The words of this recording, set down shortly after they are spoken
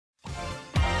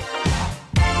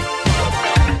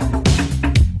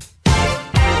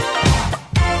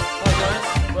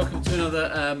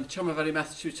Chelmer Valley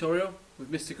Maths tutorial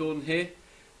with Mr. Gordon here.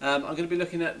 I'm going to be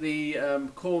looking at the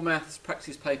Core Maths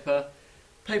Practice paper,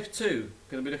 paper 2. I'm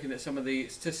going to be looking at some of the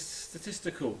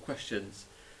statistical questions.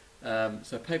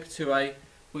 So paper 2A,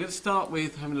 we're going to start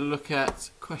with having a look at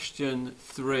question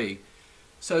 3.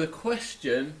 So the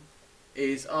question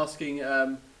is asking,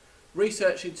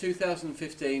 research in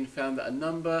 2015 found that the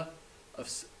number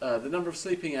of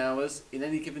sleeping hours in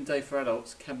any given day for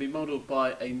adults can be modelled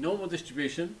by a normal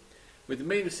distribution with a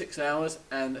mean of 6 hours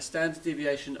and a standard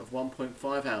deviation of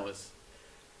 1.5 hours.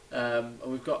 And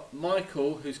we've got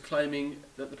Michael, who's claiming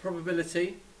that the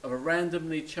probability of a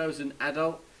randomly chosen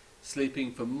adult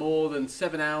sleeping for more than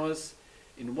 7 hours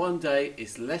in one day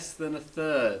is less than a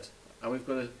third. And we've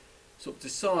got to sort of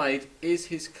decide, is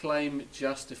his claim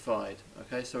justified?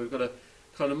 Okay, so we've got to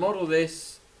kind of model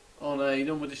this on a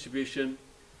normal distribution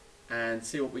and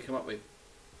see what we come up with.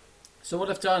 So what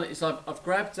I've done is I've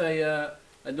grabbed a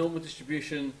normal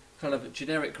distribution kind of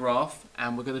generic graph,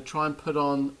 and we're going to try and put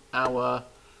on our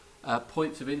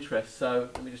points of interest. So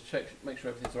let me just check, make sure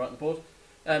everything's all right on the board.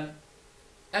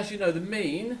 As you know, the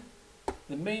mean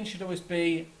should always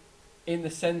be in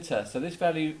the centre. So this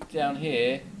value down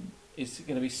here is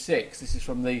going to be 6. This is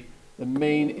from the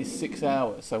mean is 6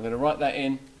 hours. So I'm going to write that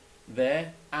in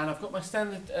there, and I've got my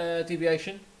standard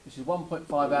deviation, which is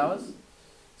 1.5 hours.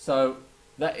 So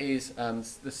that is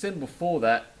the symbol for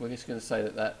that. We're just going to say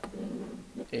that that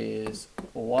is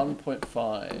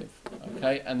 1.5.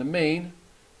 Okay, and the mean,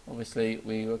 obviously,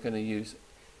 we were going to use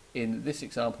in this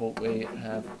example. We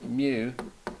have mu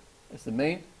as the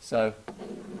mean. So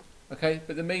okay,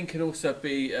 but the mean can also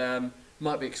be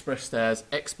might be expressed as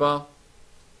x bar.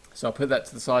 So I'll put that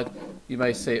to the side. You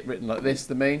may see it written like this,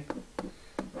 the mean.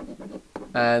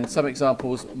 And some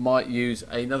examples might use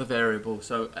another variable.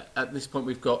 So at this point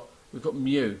we've got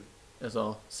mu as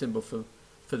our symbol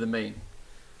for the mean.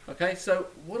 Okay, so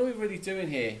what are we really doing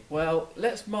here? Well,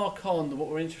 let's mark on what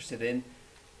we're interested in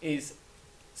is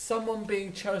someone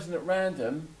being chosen at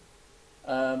random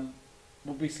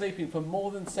will be sleeping for more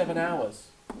than 7 hours.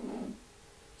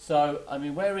 So, I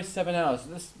mean, where is 7 hours?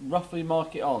 Let's roughly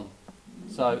mark it on.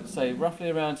 So, say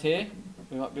roughly around here,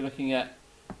 we might be looking at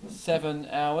 7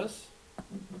 hours.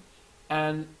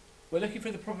 And we're looking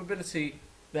for the probability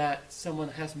that someone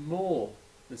has more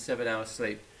than 7 hours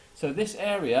sleep. So this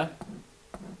area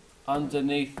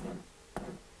underneath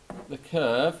the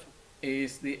curve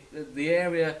is the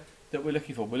area that we're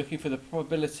looking for. We're looking for the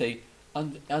probability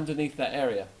underneath that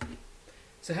area.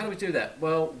 So how do we do that?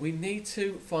 Well, we need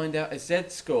to find out a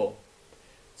z-score.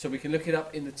 So we can look it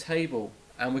up in the table.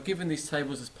 And we're given these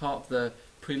tables as part of the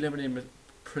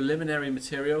preliminary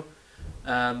material.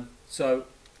 So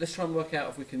let's try and work out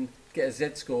if we can get a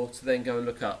z-score to then go and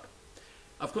look up.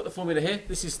 I've got the formula here.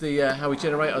 This is the how we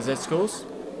generate our z-scores.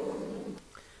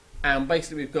 And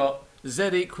basically we've got z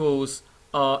equals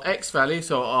our x value,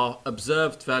 so our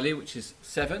observed value, which is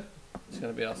 7. It's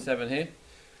going to be our 7 here.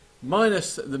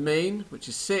 Minus the mean, which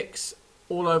is 6,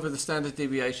 all over the standard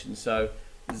deviation. So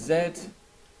z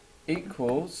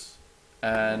equals,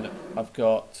 and I've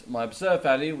got my observed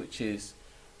value, which is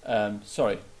 7,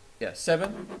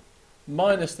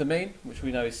 minus the mean, which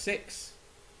we know is 6,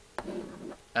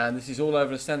 and this is all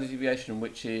over the standard deviation,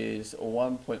 which is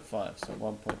 1.5, so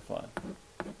 1.5.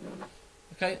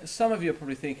 Okay, some of you are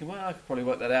probably thinking, well, I could probably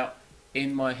work that out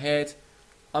in my head.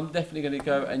 I'm definitely going to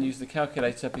go and use the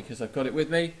calculator because I've got it with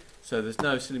me, so there's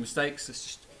no silly mistakes. Let's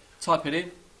just type it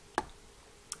in,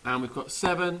 and we've got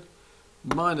 7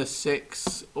 minus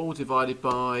 6 all divided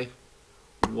by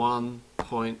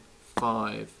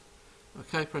 1.5.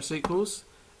 Okay, press equals,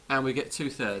 and we get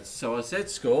 2/3. So our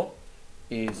z-score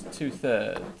is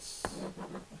 2/3.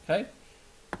 Okay,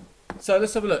 so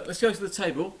let's have a look. Let's go to the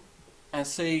table and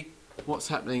see what's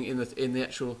happening in the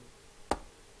actual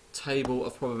table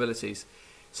of probabilities.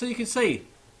 So you can see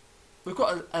we've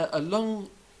got a long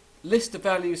list of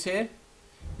values here.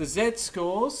 The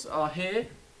z-scores are here.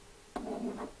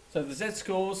 So the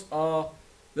z-scores are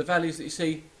the values that you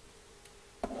see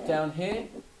down here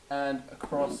and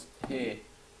across here.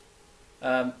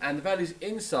 And the values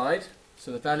inside,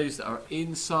 so the values that are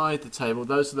inside the table,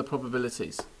 those are the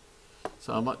probabilities.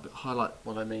 So I might highlight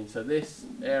what I mean. So this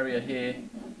area here,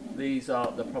 these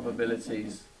are the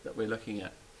probabilities that we're looking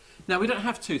at. Now we don't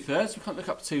have 2/3, we can't look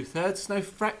up 2/3, there's no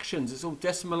fractions, it's all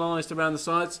decimalised around the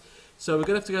sides. So we're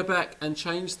going to have to go back and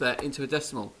change that into a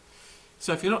decimal.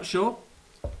 So if you're not sure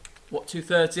what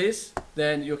 2/3 is,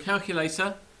 then your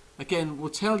calculator again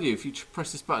will tell you. If you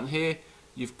press this button here,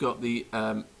 you've got the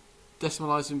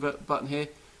decimalising button here.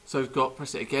 So we've got,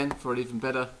 press it again for an even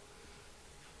better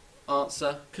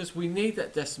answer, because we need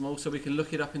that decimal so we can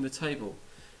look it up in the table.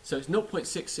 So it's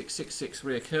 0.6666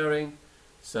 reoccurring.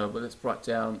 So let's write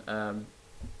down,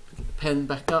 get the pen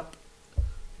back up,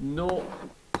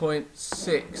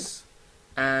 0.6,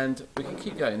 and we can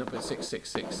keep going,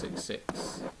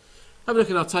 0.66666. Have a look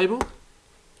at our table,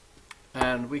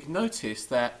 and we can notice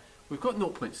that we've got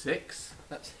 0.6,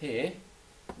 that's here,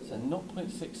 so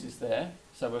 0.6 is there,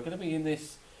 so we're going to be in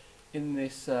this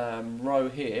row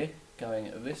here,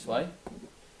 going this way.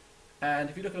 And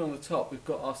if you look along the top, we've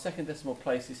got our second decimal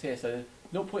places here, so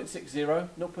 0.60,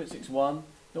 0.61,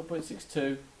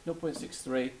 0.62,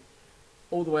 0.63,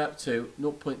 all the way up to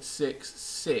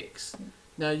 0.66.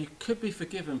 Now you could be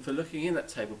forgiven for looking in that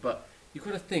table, but you've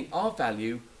got to think our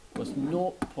value was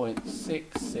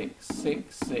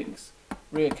 0.6666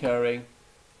 reoccurring.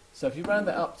 So if you round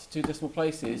that up to two decimal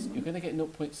places, you're going to get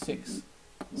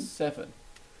 0.67.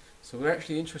 So we're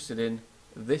actually interested in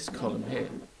this column here.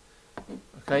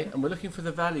 Okay, and we're looking for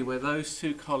the value where those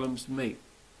two columns meet.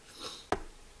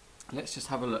 Let's just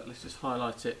have a look. Let's just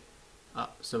highlight it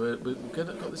up. So we've got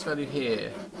this value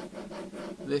here.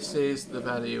 This is the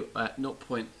value at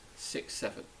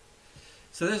 0.67.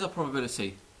 So there's our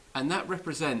probability. And that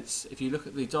represents, if you look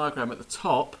at the diagram at the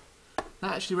top,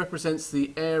 that actually represents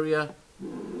the area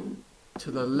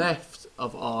to the left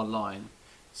of our line.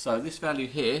 So this value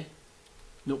here,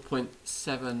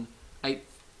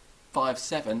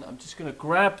 0.7857, I'm just going to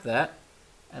grab that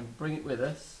and bring it with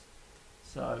us.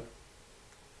 So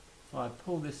if I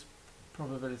pull this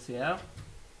probability out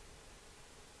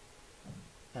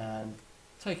and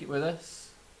take it with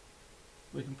us,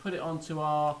 we can put it onto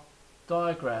our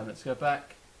diagram. Let's go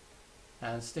back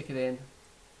and stick it in.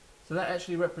 So that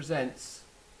actually represents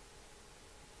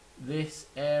this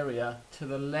area to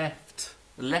the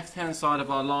left-hand side of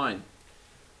our line.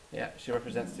 It actually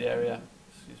represents the area.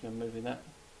 Excuse me, I'm moving that.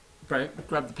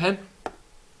 Grab the pen.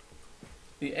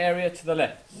 The area to the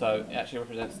left, so it actually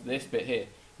represents this bit here.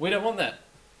 We don't want that.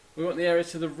 We want the area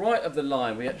to the right of the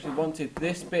line. We actually wanted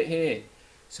this bit here.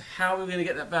 So how are we going to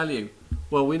get that value?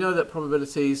 Well, we know that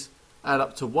probabilities add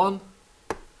up to 1.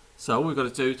 So all we've got to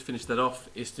do to finish that off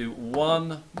is do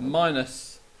 1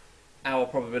 minus our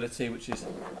probability, which is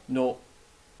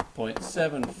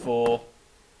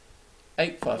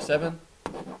 0.74857.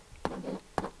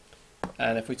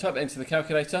 And if we type that into the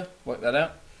calculator, work that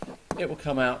out, it will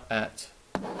come out at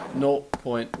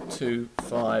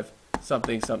 0.25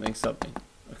 something something something.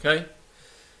 Okay?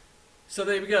 So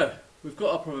there we go. We've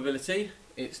got our probability.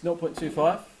 It's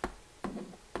 0.25. ...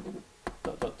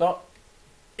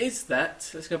 Is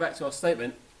that, let's go back to our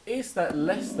statement, is that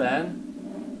less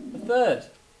than a third?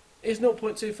 Is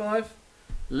 0.25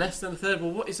 less than a third? Well,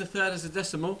 what is a third as a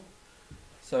decimal?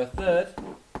 So a third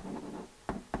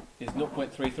is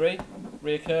 0.33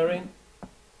 reoccurring.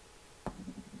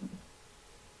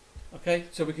 Okay,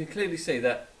 so we can clearly see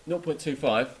that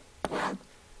 0.25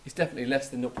 is definitely less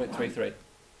than 0.33.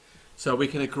 So we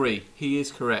can agree he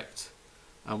is correct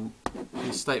and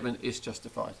his statement is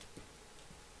justified.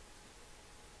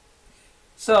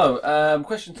 So,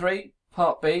 question 3,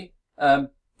 part B.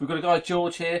 We've got a guy,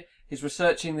 George, here. He's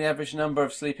researching the average number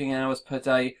of sleeping hours per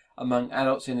day among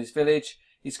adults in his village.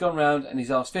 He's gone round and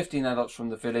he's asked 15 adults from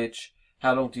the village,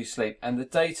 how long do you sleep? And the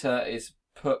data is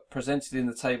presented in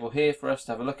the table here for us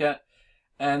to have a look at.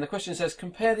 And the question says,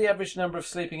 compare the average number of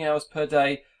sleeping hours per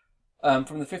day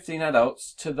from the 15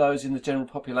 adults to those in the general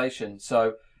population.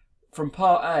 So, from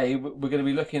part A, we're going to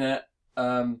be looking at...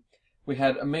 we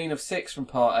had a mean of 6 from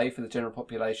part A for the general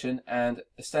population and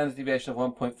a standard deviation of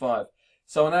 1.5.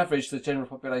 So on average, the general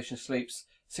population sleeps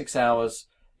 6 hours,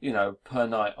 you know, per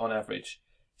night on average.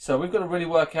 So we've got to really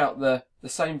work out the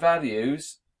same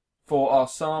values for our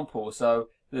sample. So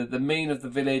the mean of the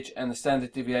village and the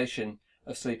standard deviation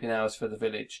of sleeping hours for the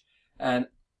village. And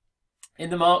in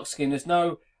the mark scheme, there's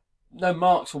no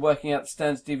marks for working out the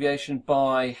standard deviation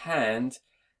by hand.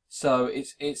 So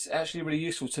it's actually really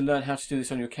useful to learn how to do this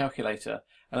on your calculator,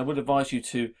 and I would advise you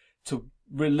to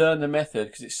relearn the method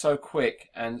because it's so quick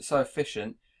and so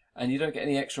efficient, and you don't get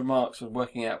any extra marks for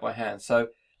working out by hand. So,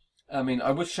 I mean,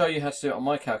 I would show you how to do it on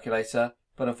my calculator,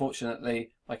 but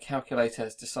unfortunately my calculator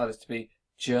has decided to be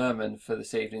German for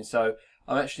this evening. So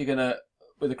I'm actually going to,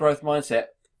 with a growth mindset,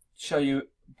 show you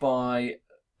by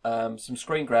some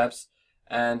screen grabs,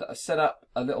 and I set up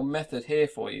a little method here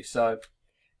for you. So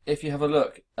if you have a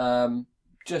look,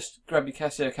 just grab your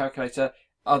Casio calculator.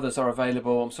 Others are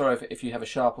available. I'm sorry if you have a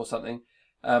Sharp or something.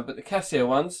 But the Casio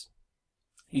ones,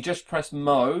 you just press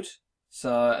mode,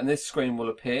 so and this screen will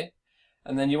appear.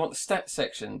 And then you want the stats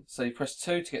section. So you press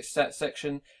 2 to get stats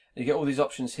section. You get all these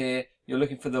options here. You're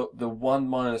looking for the 1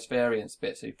 minus variance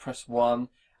bit. So you press 1,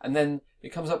 and then it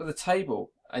comes up with a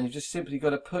table. And you've just simply got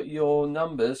to put your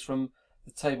numbers from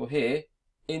the table here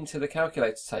into the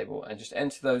calculator table and just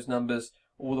enter those numbers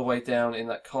all the way down in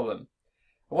that column.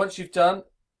 And once you've done,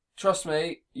 trust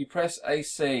me, you press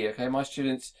AC. Okay, my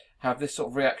students have this sort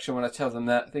of reaction when I tell them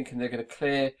that, thinking they're going to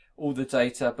clear all the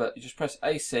data, but you just press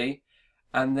AC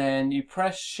and then you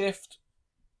press Shift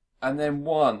and then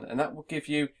 1, and that will give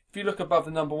you, if you look above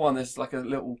the number 1, there's like a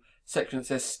little section that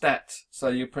says Stat. So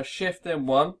you press Shift then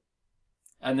 1,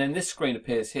 and then this screen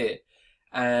appears here,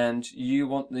 and you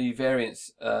want the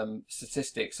variance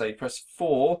statistics. So you press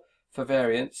 4 for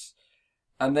variance,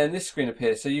 and then this screen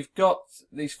appears. So you've got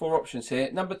these 4 options here.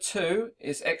 Number 2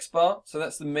 is X bar, so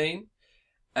that's the mean,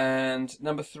 and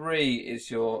number 3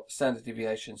 is your standard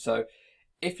deviation. So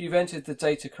if you've entered the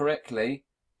data correctly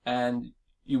and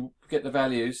you get the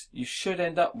values, you should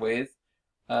end up with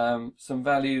some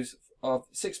values of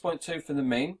 6.2 for the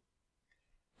mean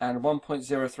and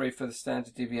 1.03 for the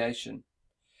standard deviation.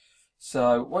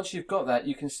 So once you've got that,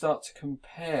 you can start to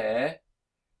compare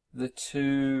the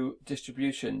two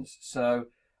distributions. So,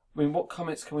 I mean, what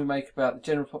comments can we make about the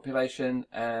general population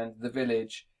and the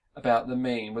village about the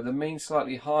mean? Well, the mean's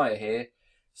slightly higher here,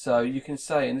 so you can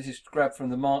say, and this is grabbed from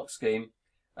the mark scheme,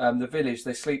 the village,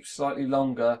 they sleep slightly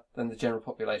longer than the general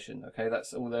population. Okay,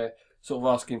 that's all they're sort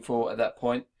of asking for at that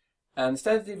point. And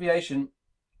standard deviation,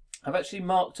 I've actually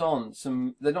marked on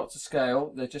some, they're not to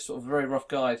scale, they're just sort of a very rough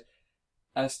guide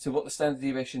as to what the standard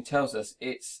deviation tells us.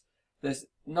 There's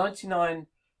 99.8%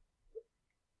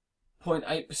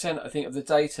 I think of the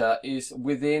data is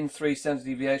within 3 standard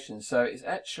deviations, so it's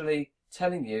actually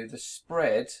telling you the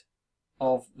spread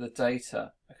of the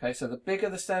data. Okay, so the bigger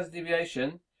the standard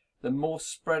deviation, the more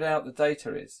spread out the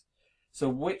data is. So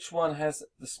which one has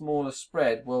the smaller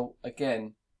spread? Well,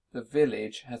 again, the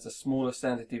village has a smaller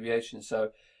standard deviation.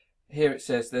 So here it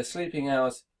says their sleeping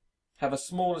hours have a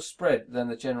smaller spread than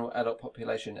the general adult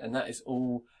population, and that is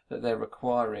all that they're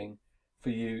requiring for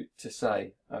you to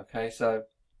say. Okay, so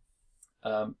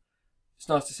it's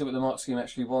nice to see what the mark scheme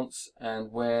actually wants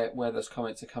and where those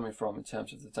comments are coming from in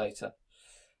terms of the data.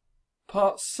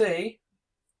 Part C,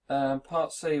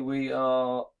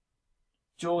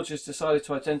 George has decided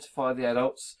to identify the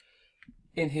adults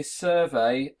in his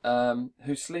survey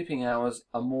whose sleeping hours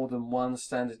are more than 1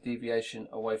 standard deviation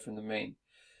away from the mean.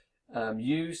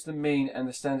 Use the mean and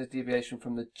the standard deviation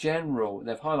from the general,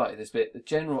 they've highlighted this bit, the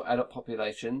general adult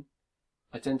population,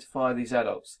 identify these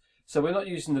adults. So we're not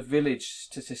using the village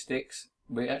statistics,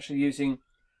 we're actually using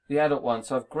the adult one.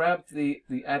 So I've grabbed the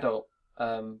adult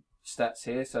stats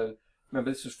here. So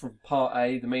remember, this was from part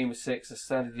A, the mean was 6, the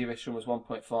standard deviation was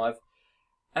 1.5.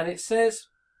 And it says,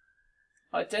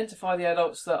 identify the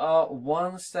adults that are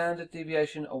 1 standard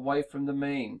deviation away from the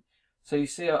mean. So you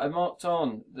see I marked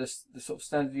on the sort of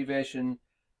standard deviation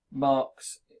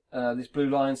marks, these blue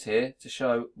lines here, to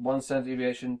show 1 standard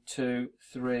deviation, 2,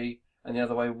 3, and the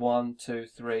other way 1, 2,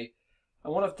 3.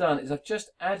 And what I've done is I've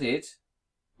just added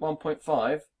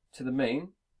 1.5 to the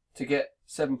mean to get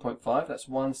 7.5. That's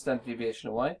 1 standard deviation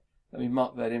away. Let me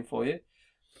mark that in for you.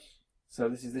 So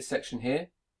this is this section here.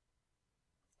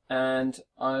 And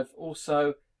I've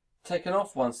also taken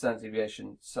off 1 standard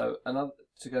deviation. So another,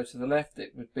 to go to the left,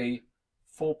 it would be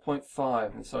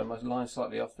 4.5. And sorry, my line's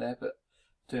slightly off there, but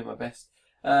doing my best.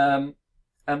 And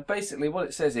basically what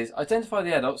it says is, identify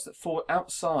the adults that fall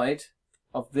outside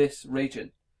of this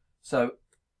region. So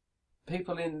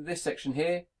people in this section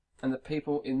here and the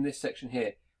people in this section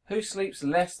here. Who sleeps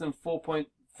less than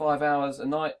 4.5 hours a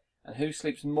night and who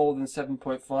sleeps more than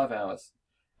 7.5 hours?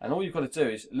 And all you've got to do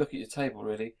is look at your table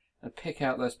really and pick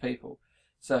out those people.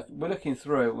 So if we're looking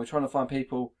through and we're trying to find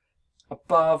people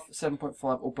above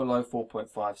 7.5 or below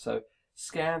 4.5. So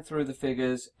scan through the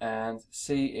figures and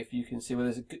see if you can see where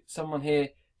there's someone here,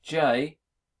 J,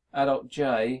 adult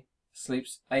J,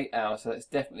 sleeps 8 hours, so that's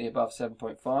definitely above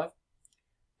 7.5.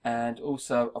 And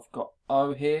also I've got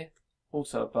O here,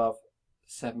 also above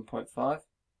 7.5.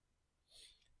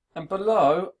 And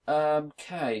below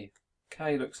K.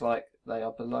 K looks like they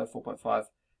are below 4.5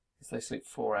 because they sleep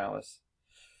 4 hours.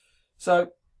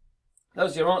 So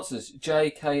those are your answers, J,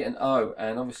 K and O.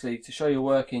 And obviously to show your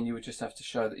working, you would just have to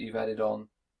show that you've added on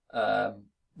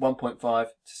 1.5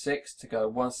 to 6 to go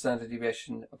 1 standard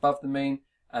deviation above the mean,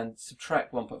 and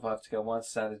subtract 1.5 to go 1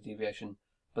 standard deviation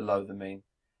below the mean.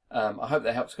 I hope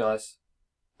that helps, guys.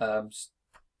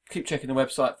 Keep checking the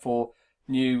website for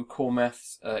new core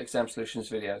maths exam solutions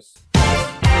videos.